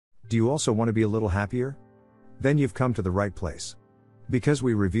Do you also want to be a little happier? Then you've come to the right place. Because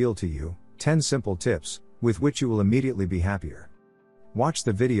we reveal to you 10 simple tips with which you will immediately be happier. Watch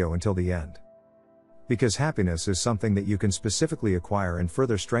the video until the end. Because happiness is something that you can specifically acquire and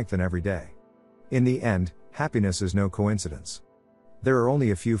further strengthen every day. In the end, happiness is no coincidence. There are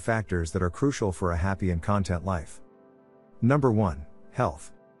only a few factors that are crucial for a happy and content life. Number 1.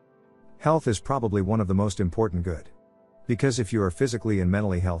 Health. Health is probably one of the most important good. Because if you are physically and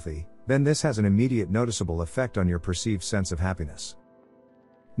mentally healthy, then this has an immediate noticeable effect on your perceived sense of happiness.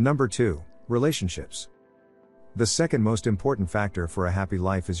 Number 2. Relationships. The second most important factor for a happy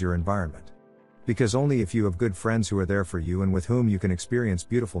life is your environment. Because only if you have good friends who are there for you and with whom you can experience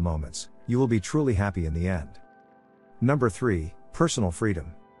beautiful moments, you will be truly happy in the end. Number 3. Personal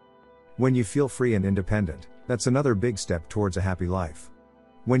freedom. When you feel free and independent, that's another big step towards a happy life.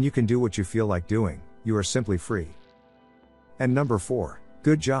 When you can do what you feel like doing, you are simply free. And number 4.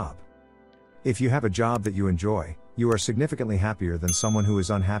 Good job. If you have a job that you enjoy, you are significantly happier than someone who is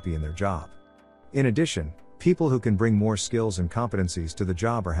unhappy in their job. In addition, people who can bring more skills and competencies to the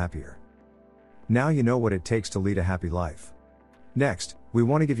job are happier. Now you know what it takes to lead a happy life. Next, we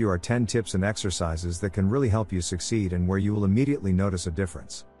want to give you our 10 tips and exercises that can really help you succeed and where you will immediately notice a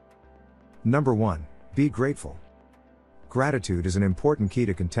difference. Number 1. Be grateful. Gratitude is an important key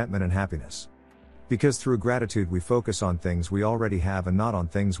to contentment and happiness. Because through gratitude we focus on things we already have and not on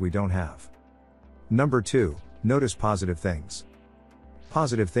things we don't have. Number 2. Notice positive things.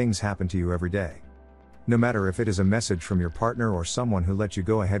 Positive things happen to you every day. No matter if it is a message from your partner or someone who let you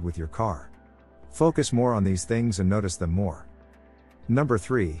go ahead with your car. Focus more on these things and notice them more. Number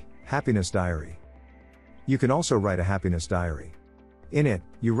 3. Happiness diary. You can also write a happiness diary. In it,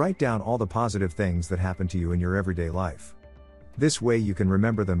 you write down all the positive things that happen to you in your everyday life. This way you can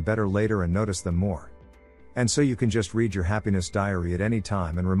remember them better later and notice them more. And so you can just read your happiness diary at any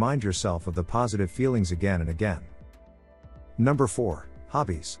time and remind yourself of the positive feelings again and again. Number 4.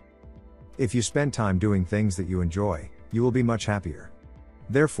 Hobbies. If you spend time doing things that you enjoy, you will be much happier.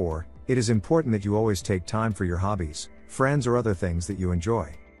 Therefore, it is important that you always take time for your hobbies, friends or other things that you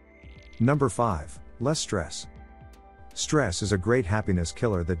enjoy. Number 5. Less stress. Stress is a great happiness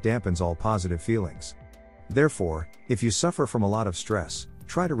killer that dampens all positive feelings. Therefore, if you suffer from a lot of stress,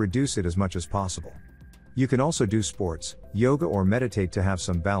 try to reduce it as much as possible. You can also do sports, yoga or meditate to have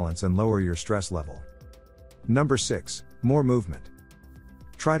some balance and lower your stress level. Number 6. More movement.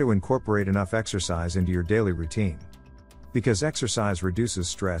 Try to incorporate enough exercise into your daily routine. Because exercise reduces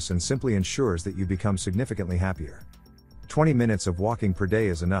stress and simply ensures that you become significantly happier. 20 minutes of walking per day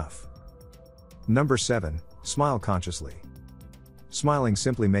is enough. Number 7. Smile consciously. Smiling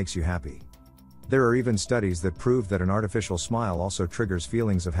simply makes you happy. There are even studies that prove that an artificial smile also triggers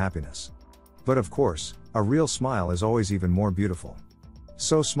feelings of happiness. But of course, a real smile is always even more beautiful.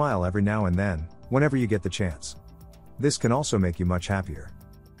 So smile every now and then, whenever you get the chance. This can also make you much happier.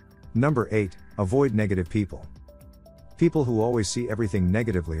 Number 8. Avoid negative people. People who always see everything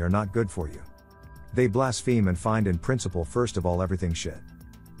negatively are not good for you. They blaspheme and find in principle first of all everything shit.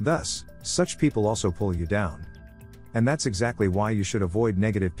 Thus, such people also pull you down. And that's exactly why you should avoid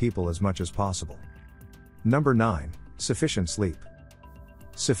negative people as much as possible. Number 9. Sufficient sleep.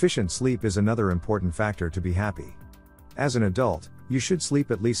 Sufficient sleep is another important factor to be happy. As an adult, you should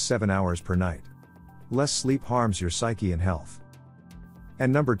sleep at least 7 hours per night. Less sleep harms your psyche and health.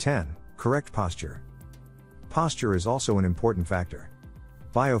 And number 10. Correct posture. Posture is also an important factor.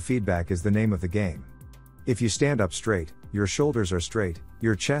 Biofeedback is the name of the game. If you stand up straight, your shoulders are straight,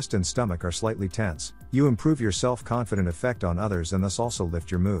 your chest and stomach are slightly tense, you improve your self-confident effect on others and thus also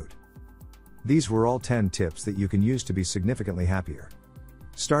lift your mood. These were all 10 tips that you can use to be significantly happier.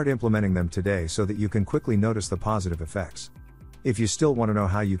 Start implementing them today so that you can quickly notice the positive effects. If you still want to know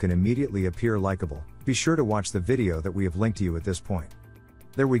how you can immediately appear likable, be sure to watch the video that we have linked to you at this point.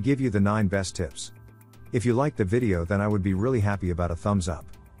 There we give you the 9 best tips. If you liked the video, then I would be really happy about a thumbs up.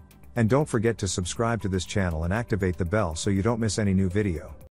 And don't forget to subscribe to this channel and activate the bell so you don't miss any new video.